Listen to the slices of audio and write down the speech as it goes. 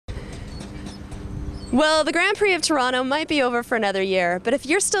Well, the Grand Prix of Toronto might be over for another year, but if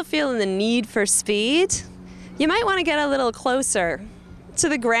you're still feeling the need for speed, you might want to get a little closer to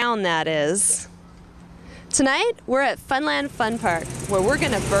the ground, that is. Tonight, we're at Funland Fun Park, where we're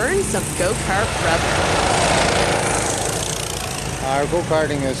going to burn some go-kart rubber. Our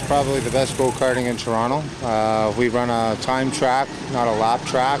go-karting is probably the best go-karting in Toronto. We run a time track, not a lap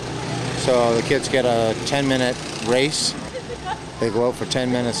track. So the kids get a 10-minute race. They go out for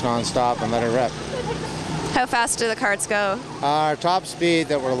 10 minutes non-stop and let it rip. How fast do the karts go? Our top speed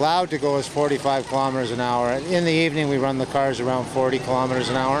that we're allowed to go is 45 kilometers an hour. In the evening, we run the cars around 40 kilometers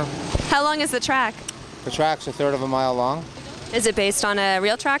an hour. How long is the track? The track's a third of a mile long. Is it based on a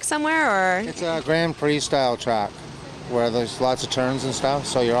real track somewhere, or? It's a Grand Prix style track where there's lots of turns and stuff,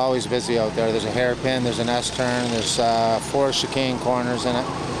 so you're always busy out there. There's a hairpin, there's an S-turn, there's 4 chicane corners in it,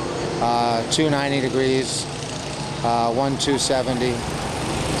 2 90 degrees, 1 270,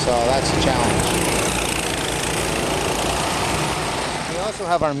 so that's a challenge. We also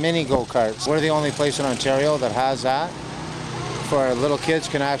have our mini go-karts. We're the only place in Ontario that has that, where little kids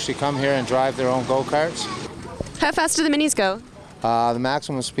can actually come here and drive their own go-karts. How fast do the minis go? The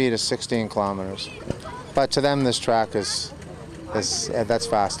maximum speed is 16 kilometers. But to them, this track is that's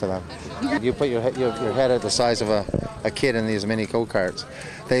fast to them. You put your head at the size of a kid in these mini go-karts.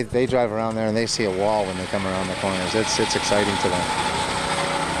 They drive around there and they see a wall when they come around the corners. It's exciting to them.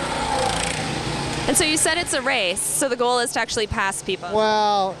 And so you said it's a race, so the goal is to actually pass people.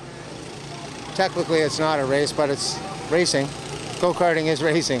 Well, technically it's not a race, but it's racing. Go-karting is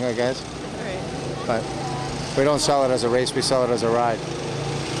racing, I guess. Right. But we don't sell it as a race, we sell it as a ride.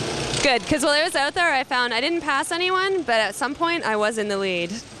 Good, because while I was out there, I found I didn't pass anyone, but at some point I was in the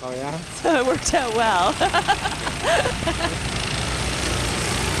lead. Oh yeah? So it worked out well.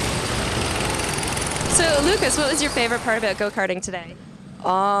 So Lucas, what was your favorite part about go-karting today?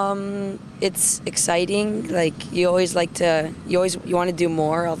 It's exciting. Like you want to do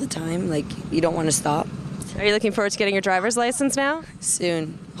more all the time. Like you don't want to stop. Are you looking forward to getting your driver's license now?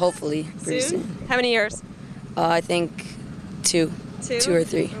 Soon, hopefully, pretty soon. How many years? I think 2. 2 or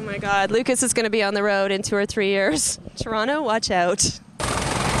 3. Oh my God, Lucas is going to be on the road in 2 or 3 years. Toronto, watch out.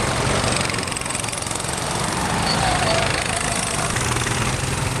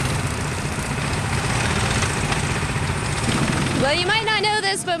 Well, you might not know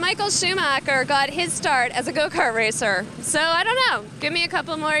this, but Michael Schumacher got his start as a go-kart racer. So I don't know, give me a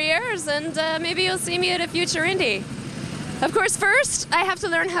couple more years and maybe you'll see me at a future Indy. Of course, first, I have to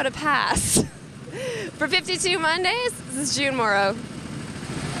learn how to pass. For 52 Mondays, this is June Morrow.